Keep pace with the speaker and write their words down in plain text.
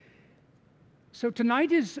So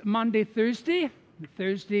tonight is Maundy Thursday,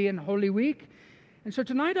 Thursday in Holy Week. And so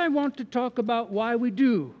tonight I want to talk about why we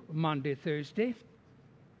do Maundy Thursday.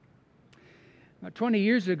 About 20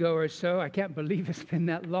 years ago or so, I can't believe it's been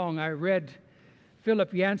that long, I read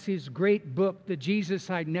Philip Yancey's great book, The Jesus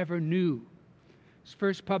I Never Knew. It was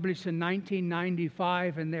first published in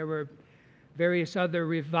 1995, and there were various other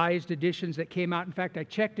revised editions that came out. In fact, I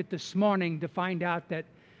checked it this morning to find out that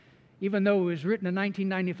even though it was written in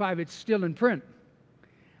 1995, it's still in print.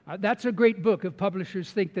 That's a great book if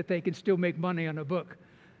publishers think that they can still make money on a book.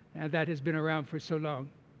 And that has been around for so long.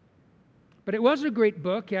 But it was a great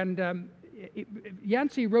book, and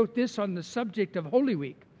Yancey wrote this on the subject of Holy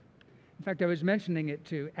Week. In fact, I was mentioning it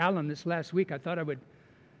to Alan this last week. I thought I would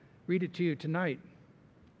read it to you tonight.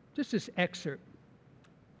 Just this excerpt.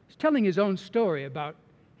 He's telling his own story about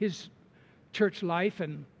his church life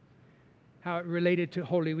and how it related to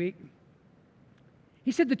Holy Week.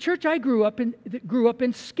 He said, the church I grew up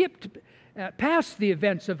in skipped past the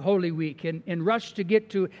events of Holy Week and rushed to get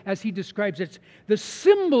to, as he describes it, the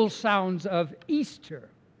cymbal sounds of Easter.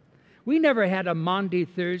 We never had a Maundy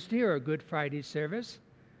Thursday or a Good Friday service.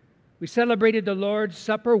 We celebrated the Lord's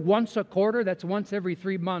Supper once a quarter, that's once every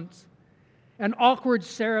 3 months. An awkward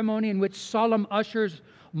ceremony in which solemn ushers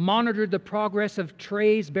monitored the progress of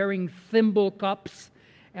trays bearing thimble cups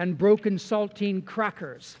and broken saltine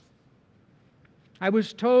crackers. I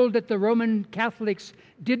was told that the Roman Catholics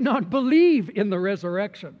did not believe in the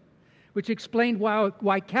resurrection, which explained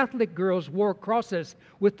why Catholic girls wore crosses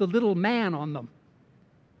with the little man on them.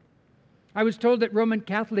 I was told that Roman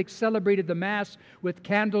Catholics celebrated the Mass with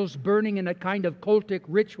candles burning in a kind of cultic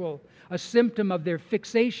ritual, a symptom of their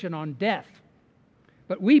fixation on death.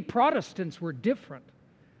 But we Protestants were different.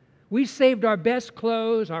 We saved our best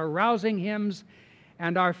clothes, our rousing hymns,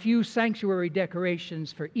 and our few sanctuary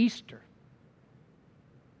decorations for Easter.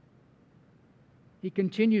 He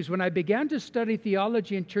continues, when I began to study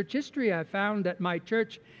theology and church history, I found that my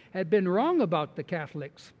church had been wrong about the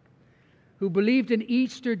Catholics, who believed in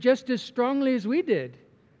Easter just as strongly as we did.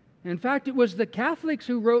 In fact, it was the Catholics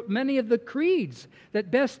who wrote many of the creeds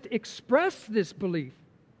that best expressed this belief.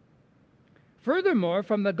 Furthermore,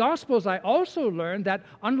 from the Gospels, I also learned that,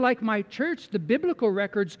 unlike my church, the biblical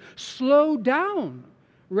records slow down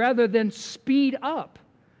rather than speed up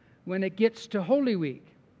when it gets to Holy Week.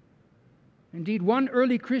 Indeed, one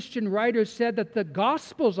early Christian writer said that the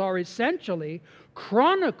Gospels are essentially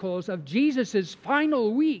chronicles of Jesus'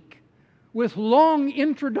 final week with long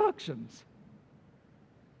introductions.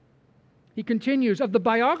 He continues, of the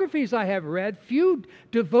biographies I have read, few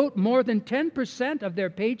devote more than 10% of their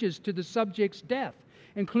pages to the subject's death,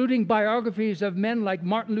 including biographies of men like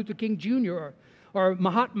Martin Luther King Jr. or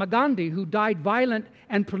Mahatma Gandhi, who died violent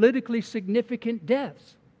and politically significant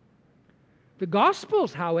deaths. The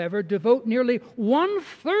Gospels, however, devote nearly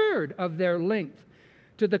 1/3 of their length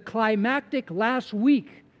to the climactic last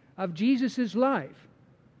week of Jesus' life.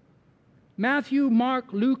 Matthew,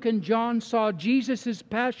 Mark, Luke, and John saw Jesus'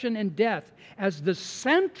 passion and death as the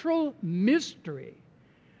central mystery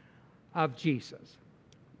of Jesus.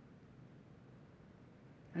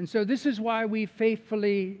 And so this is why we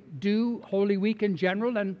faithfully do Holy Week in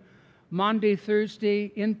general and Maundy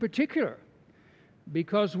Thursday in particular,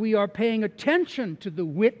 because we are paying attention to the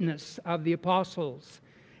witness of the apostles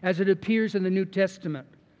as it appears in the New Testament,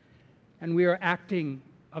 and we are acting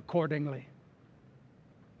accordingly.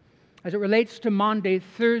 As it relates to Maundy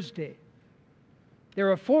Thursday, there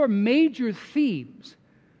are 4 major themes.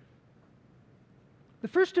 The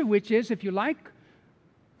first of which is, if you like,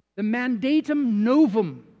 the mandatum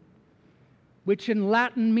novum, which in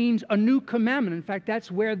Latin means a new commandment. In fact,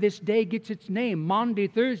 that's where this day gets its name, Maundy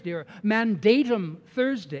Thursday, or Mandatum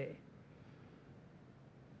Thursday.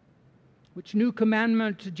 Which new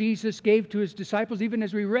commandment Jesus gave to his disciples, even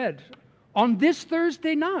as we read, on this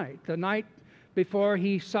Thursday night, the night before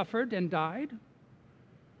he suffered and died,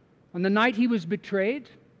 on the night he was betrayed,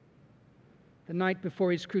 the night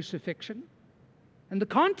before his crucifixion. And the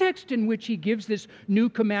context in which he gives this new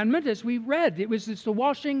commandment, as we read, it's the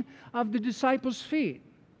washing of the disciples' feet.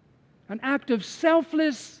 An act of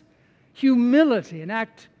selfless humility, an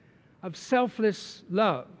act of selfless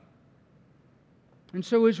love. And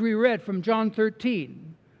so as we read from John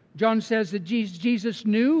 13, John says that Jesus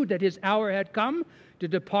knew that his hour had come to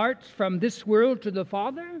depart from this world to the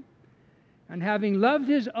Father, and having loved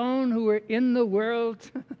his own who were in the world,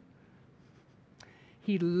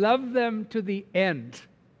 he loved them to the end.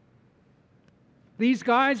 These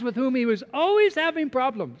guys with whom he was always having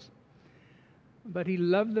problems, but he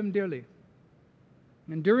loved them dearly.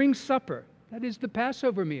 And during supper, that is the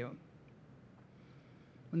Passover meal,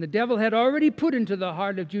 When the devil had already put into the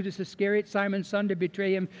heart of Judas Iscariot, Simon's son, to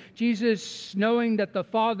betray him, Jesus, knowing that the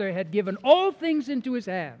Father had given all things into his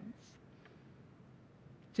hands.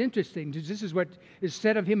 It's interesting. This is what is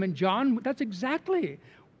said of him in John. That's exactly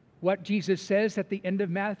what Jesus says at the end of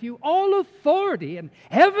Matthew. All authority in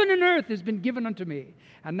heaven and earth has been given unto me,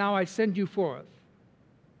 and now I send you forth.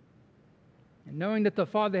 And knowing that the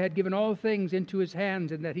Father had given all things into his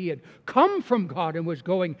hands, and that he had come from God and was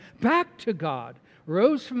going back to God,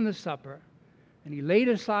 rose from the supper, and he laid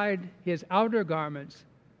aside his outer garments,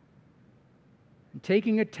 and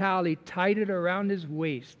taking a towel, he tied it around his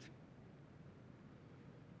waist.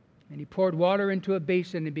 And he poured water into a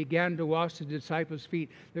basin and began to wash the disciples' feet.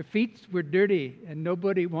 Their feet were dirty, and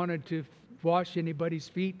nobody wanted to wash anybody's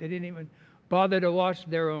feet. They didn't even bother to wash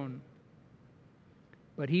their own.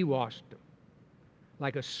 But he washed them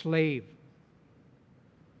like a slave.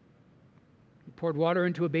 He poured water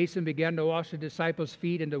into a basin, began to wash the disciples'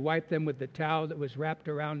 feet and to wipe them with the towel that was wrapped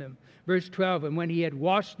around him. Verse 12, and when he had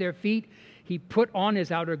washed their feet, he put on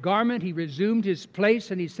his outer garment, he resumed his place,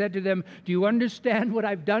 and he said to them, do you understand what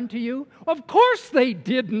I've done to you? Of course they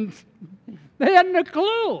didn't. They hadn't a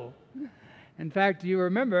clue. In fact, you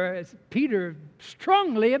remember, as Peter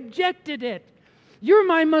strongly objected it. You're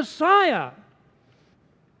my Messiah,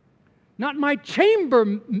 not my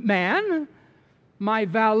chamberman, my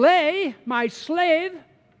valet, my slave.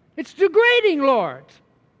 It's degrading, Lord.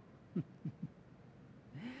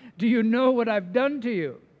 Do you know what I've done to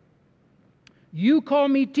you? You call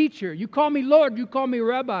me teacher, you call me Lord, you call me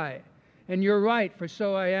rabbi, and you're right, for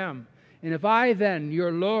so I am. And if I then,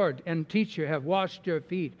 your Lord and teacher, have washed your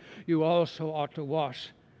feet, you also ought to wash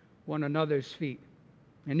one another's feet.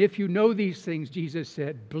 And if you know these things, Jesus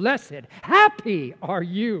said, blessed, happy are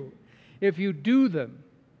you if you do them.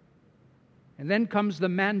 And then comes the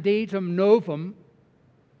mandatum novum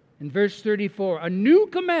in verse 34, a new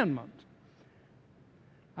commandment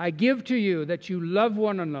I give to you, that you love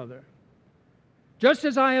one another. Just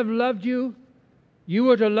as I have loved you, you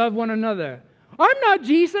are to love one another. I'm not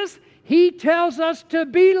Jesus. He tells us to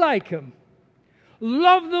be like him.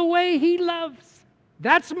 Love the way he loves.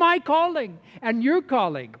 That's my calling and your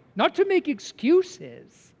calling. Not to make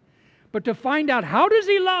excuses, but to find out how does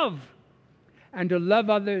he love, and to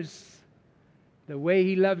love others the way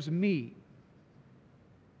he loves me.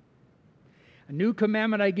 A new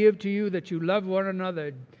commandment I give to you, that you love one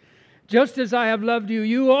another. Just as I have loved you,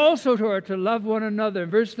 you also are to love one another.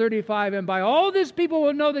 Verse 35, and by all this people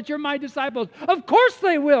will know that you're my disciples. Of course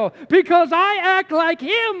they will, because I act like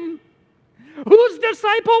him. Whose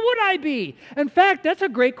disciple would I be? In fact, that's a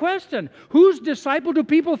great question. Whose disciple do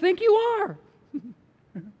people think you are?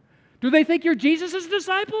 Do they think you're Jesus'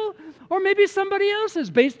 disciple? Or maybe somebody else's,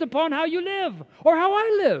 based upon how you live, or how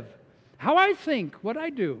I live, how I think, what I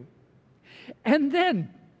do. And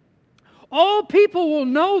then, all people will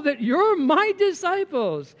know that you're my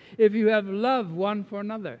disciples if you have love one for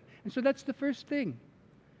another. And so that's the first thing.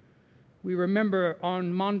 We remember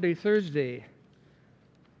on Maundy Thursday,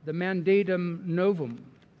 the mandatum novum.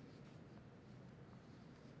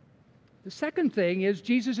 The second thing is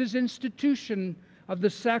Jesus' institution of the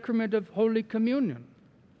sacrament of Holy Communion.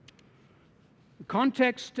 The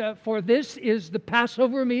context for this is the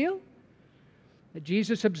Passover meal that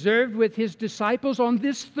Jesus observed with his disciples on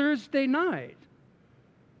this Thursday night,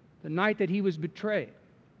 the night that he was betrayed.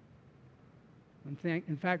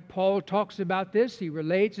 In fact, Paul talks about this. He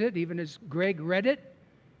relates it, even as Greg read it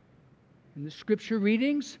in the scripture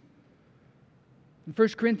readings. In 1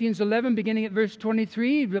 Corinthians 11, beginning at verse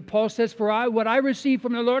 23, Paul says, what I received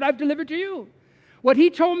from the Lord, I've delivered to you. What he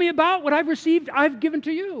told me about, what I've received, I've given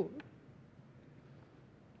to you.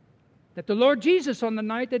 That the Lord Jesus, on the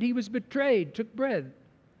night that he was betrayed, took bread.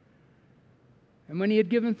 And when he had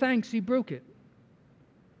given thanks, he broke it.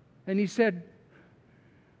 And he said,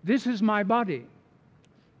 this is my body.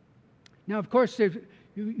 Now, of course,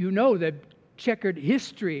 you know the checkered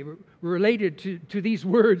history related to these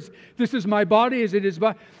words. This is my body as it is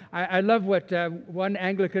body. I love what one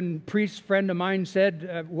Anglican priest friend of mine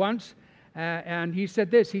said once. And he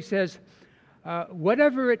said this. He says,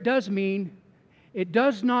 whatever it does mean, it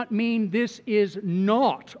does not mean this is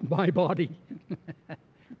not my body.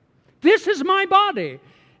 This is my body.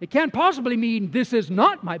 It can't possibly mean this is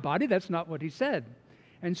not my body. That's not what he said.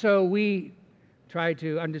 And so we try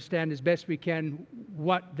to understand as best we can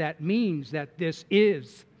what that means, that this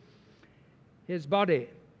is his body.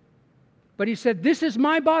 But he said, this is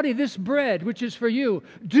my body, this bread, which is for you.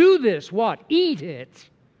 Do this, what? Eat it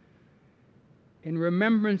in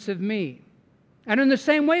remembrance of me. And in the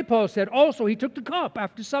same way, Paul said, also he took the cup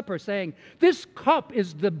after supper, saying, this cup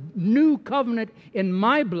is the new covenant in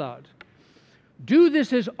my blood. Do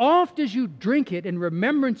this as oft as you drink it in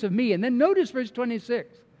remembrance of me. And then notice verse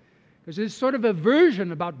 26, because it's sort of a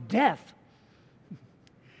version about death.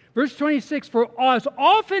 Verse 26, for as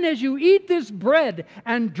often as you eat this bread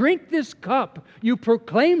and drink this cup, you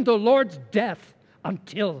proclaim the Lord's death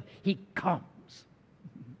until He comes.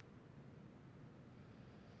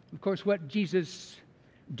 Of course, what Jesus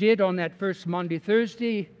did on that first Maundy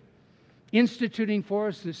Thursday, instituting for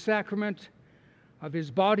us the sacrament of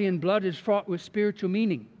His body and blood, is fraught with spiritual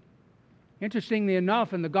meaning. Interestingly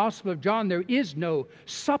enough, in the Gospel of John, there is no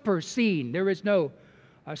supper scene. There is no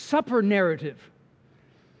supper narrative.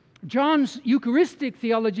 John's Eucharistic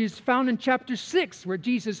theology is found in chapter 6, where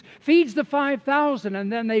Jesus feeds the 5,000,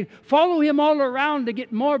 and then they follow Him all around to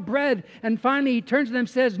get more bread, and finally He turns to them and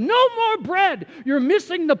says, no more bread! You're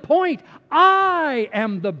missing the point. I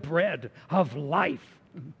am the bread of life.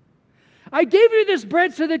 I gave you this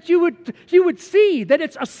bread so that you would see that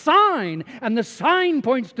it's a sign, and the sign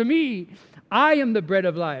points to me. I am the bread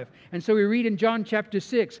of life. And so we read in John chapter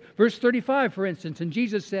 6, verse 35, for instance, and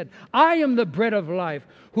Jesus said, I am the bread of life.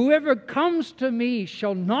 Whoever comes to me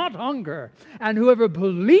shall not hunger, and whoever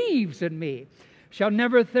believes in me shall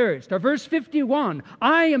never thirst. Or verse 51,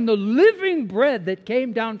 I am the living bread that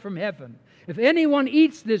came down from heaven. If anyone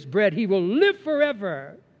eats this bread, he will live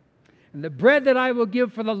forever. And the bread that I will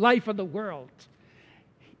give for the life of the world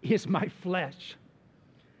is my flesh.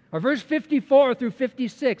 Or verse 54 through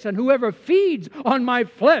 56, and whoever feeds on my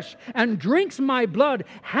flesh and drinks my blood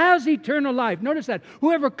has eternal life. Notice that.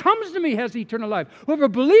 Whoever comes to me has eternal life. Whoever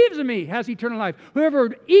believes in me has eternal life.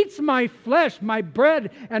 Whoever eats my flesh, my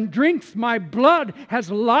bread, and drinks my blood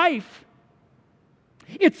has life.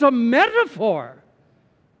 It's a metaphor.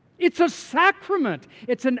 It's a sacrament.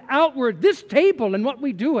 It's an outward, this table and what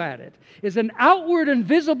we do at it is an outward and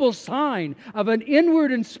visible sign of an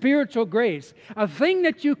inward and spiritual grace. A thing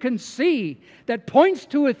that you can see that points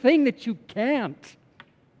to a thing that you can't.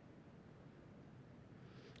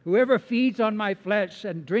 Whoever feeds on my flesh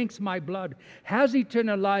and drinks my blood has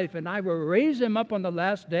eternal life, and I will raise him up on the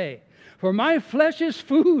last day. For my flesh is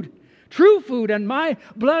food, true food, and my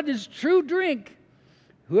blood is true drink.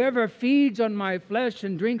 Whoever feeds on my flesh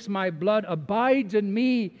and drinks my blood abides in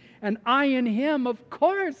me, and I in him. Of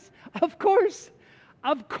course, of course,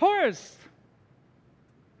 of course.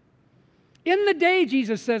 In the day,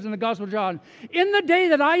 Jesus says in the Gospel of John, in the day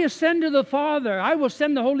that I ascend to the Father, I will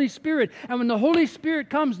send the Holy Spirit. And when the Holy Spirit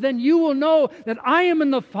comes, then you will know that I am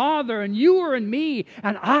in the Father, and you are in me,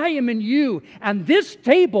 and I am in you. And this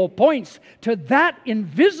table points to that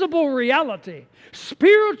invisible reality,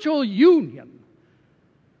 spiritual union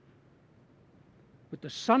with the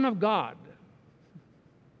Son of God.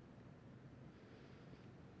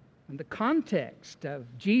 And the context of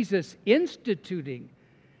Jesus instituting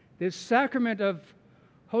this sacrament of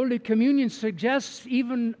Holy Communion suggests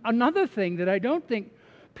even another thing that I don't think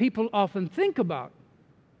people often think about.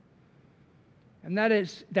 And that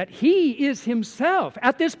is that He is Himself,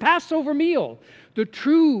 at this Passover meal, the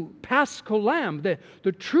true Paschal Lamb,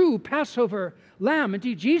 the true Passover Lamb.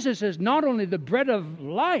 Indeed, Jesus is not only the bread of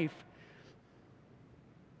life,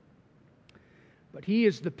 but He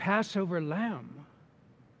is the Passover Lamb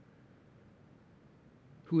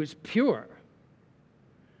who is pure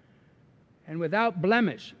and without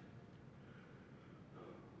blemish.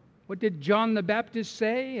 What did John the Baptist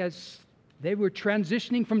say as they were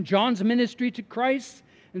transitioning from John's ministry to Christ?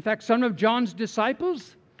 In fact, some of John's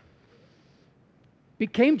disciples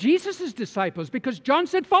became Jesus' disciples because John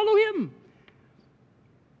said, follow him.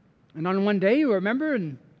 And on one day, you remember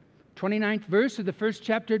in 29th verse of the first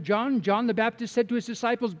chapter of John, John the Baptist said to his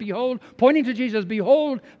disciples, behold, pointing to Jesus,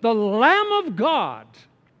 behold, the Lamb of God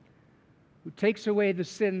who takes away the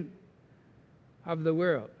sin of the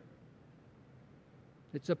world.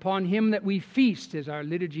 It's upon Him that we feast, as our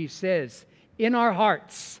liturgy says, in our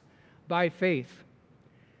hearts by faith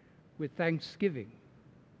with thanksgiving.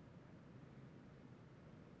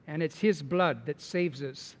 And it's His blood that saves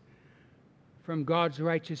us from God's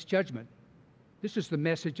righteous judgment. This is the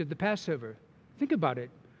message of the Passover. Think about it.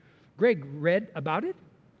 Greg read about it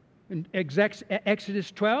in Exodus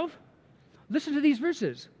 12. Listen to these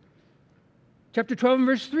verses. Chapter 12 and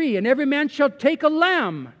verse 3, and every man shall take a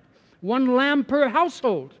lamb, one lamb per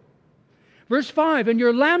household. Verse 5, and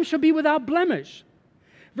your lamb shall be without blemish.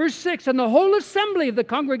 Verse 6, and the whole assembly of the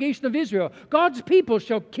congregation of Israel, God's people,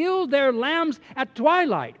 shall kill their lambs at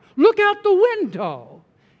twilight. Look out the window.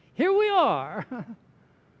 Here we are.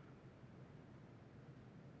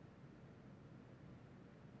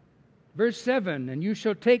 Verse 7, and you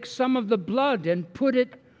shall take some of the blood and put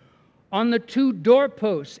it on the two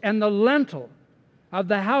doorposts and the lintel of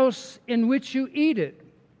the house in which you eat it.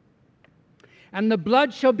 And the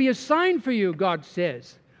blood shall be a sign for you, God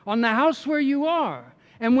says, on the house where you are.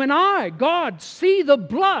 And when I, God, see the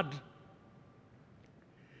blood,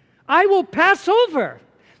 I will pass over.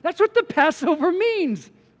 That's what the Passover means.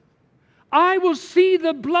 I will see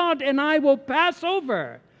the blood and I will pass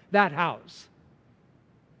over that house,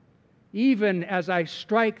 even as I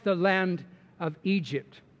strike the land of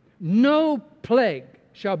Egypt. No plague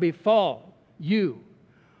shall befall you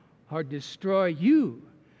or destroy you,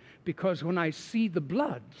 because when I see the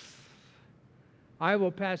blood, I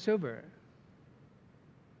will pass over.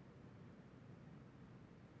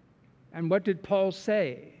 And what did Paul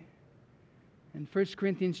say in 1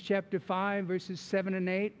 Corinthians chapter 5, verses 7 and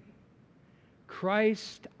 8?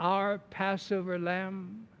 Christ, our Passover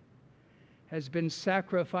lamb, has been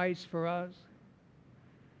sacrificed for us.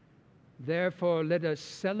 Therefore, let us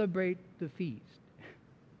celebrate the feast.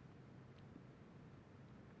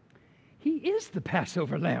 He is the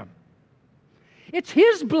Passover lamb. It's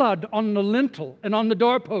His blood on the lintel and on the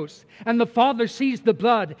doorposts, and the Father sees the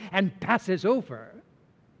blood and passes over.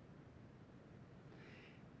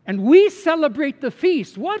 And we celebrate the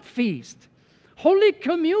feast. What feast? Holy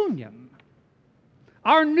Communion.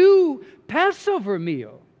 Our new Passover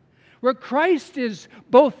meal, where Christ is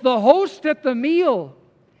both the host at the meal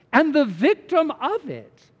and the victim of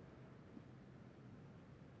it.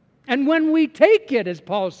 And when we take it, as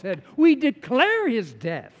Paul said, we declare His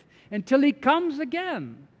death until He comes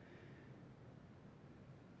again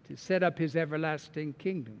to set up His everlasting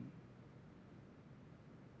kingdom.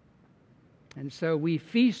 And so we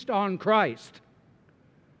feast on Christ,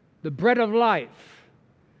 the bread of life,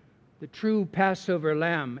 the true Passover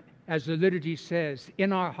lamb, as the liturgy says,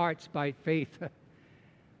 in our hearts by faith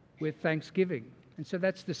with thanksgiving. And so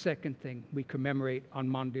that's the second thing we commemorate on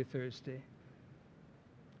Maundy Thursday,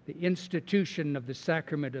 the institution of the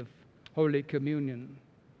sacrament of Holy Communion.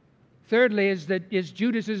 Thirdly is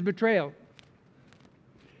Judas's betrayal.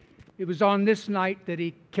 It was on this night that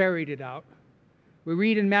he carried it out. We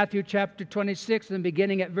read in Matthew chapter 26, and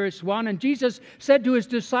beginning at verse 1, and Jesus said to His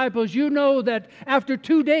disciples, you know that after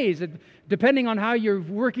 2 days, depending on how you're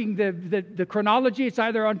working the chronology, it's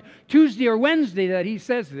either on Tuesday or Wednesday that He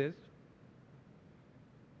says this.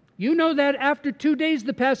 You know that after 2 days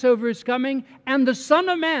the Passover is coming, and the Son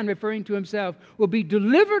of Man, referring to Himself, will be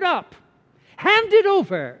delivered up, handed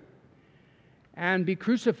over, and be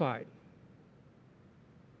crucified.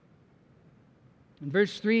 In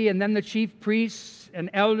verse 3, and then the chief priests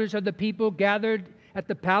and elders of the people gathered at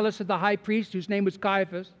the palace of the high priest, whose name was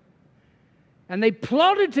Caiaphas, and they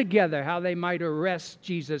plotted together how they might arrest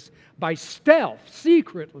Jesus by stealth,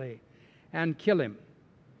 secretly, and kill Him.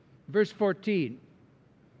 Verse 14,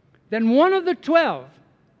 then one of the 12,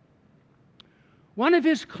 one of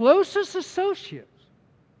His closest associates.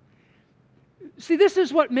 See, this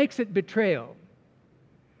is what makes it betrayal.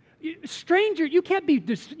 Stranger, you can't be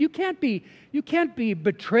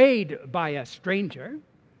betrayed by a stranger.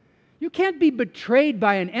 You can't be betrayed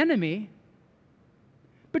by an enemy.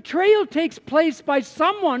 Betrayal takes place by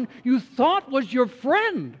someone you thought was your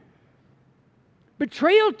friend.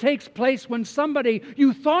 Betrayal takes place when somebody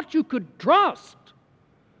you thought you could trust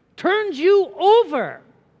turns you over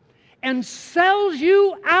and sells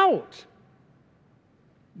you out.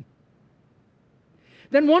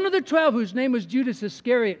 Then one of the 12, whose name was Judas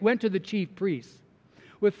Iscariot, went to the chief priests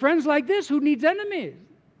with friends like this, who needs enemies,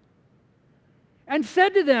 and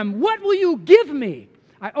said to them, what will you give me?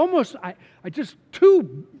 I just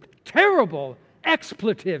two terrible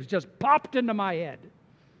expletives just popped into my head.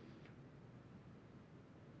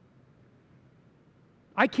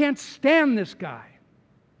 I can't stand this guy.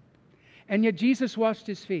 And yet Jesus washed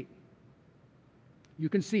his feet. You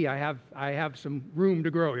can see I have some room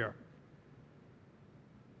to grow here.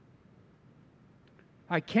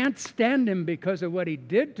 I can't stand him because of what he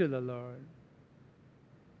did to the Lord.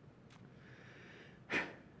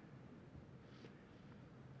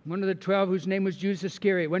 One of the 12, whose name was Judas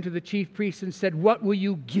Iscariot, went to the chief priests and said, what will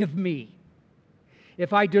you give me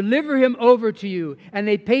if I deliver him over to you? And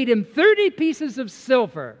they paid him 30 pieces of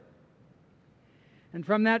silver. And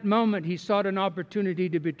from that moment he sought an opportunity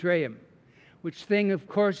to betray him, which thing, of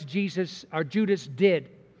course, Judas did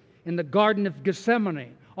in the Garden of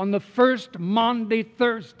Gethsemane on the first Maundy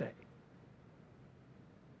Thursday.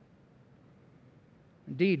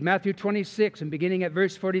 Indeed, Matthew 26, and beginning at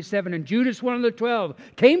verse 47, and Judas, one of the 12,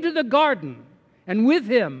 came to the garden, and with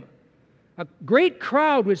him a great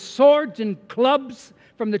crowd with swords and clubs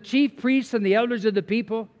from the chief priests and the elders of the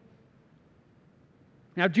people.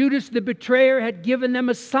 Now Judas the betrayer had given them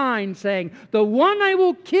a sign, saying, the one I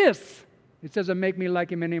will kiss, it doesn't make me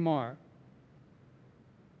like him anymore.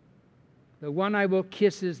 The one I will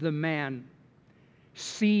kiss is the man.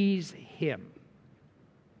 seize him.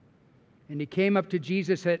 And he came up to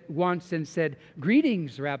Jesus at once and said,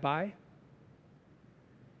 "Greetings, Rabbi."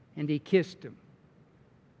 And he kissed him.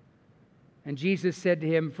 And Jesus said to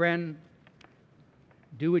him, "Friend,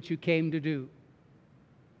 do what you came to do."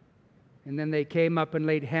 And then they came up and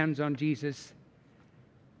laid hands on Jesus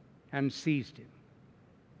and seized him.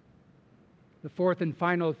 The fourth and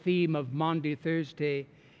final theme of Maundy Thursday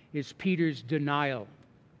is Peter's denial,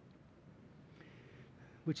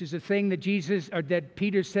 which is a thing that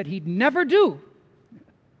Peter said he'd never do.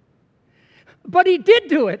 But he did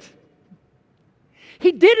do it.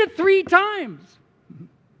 He did it 3 times.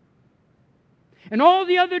 And all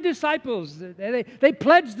the other disciples, they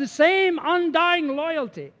pledged the same undying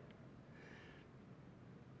loyalty.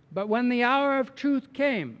 But when the hour of truth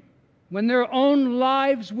came, when their own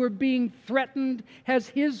lives were being threatened as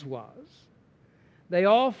his was, they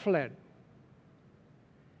all fled.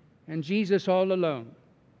 And Jesus all alone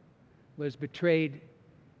was betrayed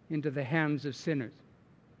into the hands of sinners.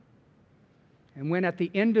 And when at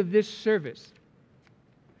the end of this service,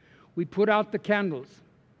 we put out the candles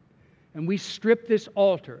and we strip this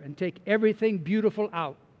altar and take everything beautiful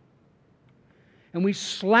out, and we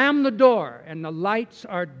slam the door and the lights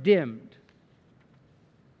are dimmed,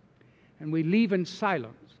 and we leave in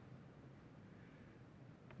silence,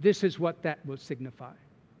 this is what that will signify: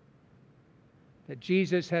 that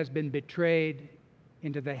Jesus has been betrayed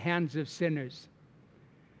into the hands of sinners,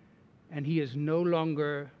 and he is no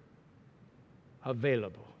longer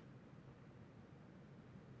available.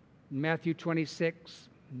 In Matthew 26,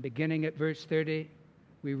 beginning at verse 30,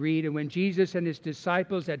 we read, "And when Jesus and his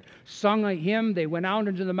disciples had sung a hymn, they went out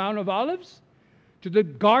into the Mount of Olives, to the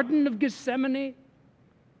Garden of Gethsemane.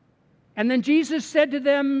 And then Jesus said to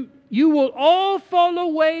them, 'You will all fall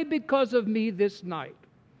away because of me this night.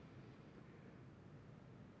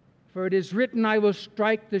 For it is written, I will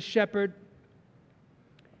strike the shepherd,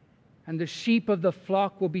 and the sheep of the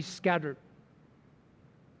flock will be scattered.'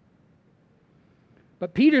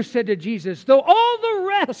 But Peter said to Jesus, 'Though all the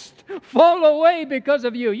rest fall away because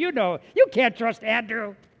of you,'" you know, you can't trust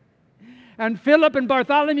Andrew, "and Philip and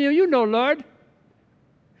Bartholomew, you know, Lord,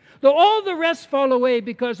 "though all the rest fall away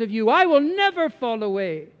because of you, I will never fall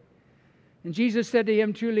away.' And Jesus said to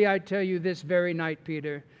him, 'Truly I tell you, this very night,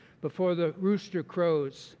 Peter, before the rooster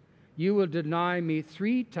crows, you will deny me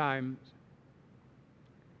 3 times.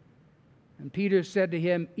 And Peter said to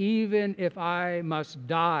him, 'Even if I must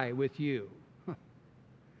die with you,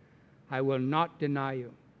 I will not deny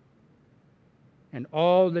you.' And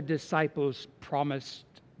all the disciples promised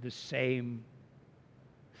the same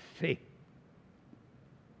thing,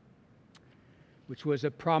 which was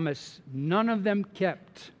a promise none of them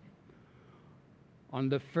kept on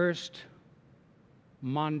the first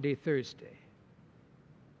Maundy Thursday.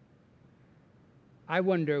 I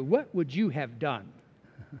wonder, what would you have done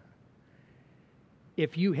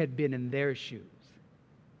if you had been in their shoes?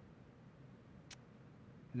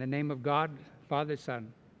 In the name of God, Father,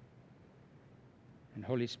 Son, and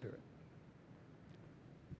Holy Spirit.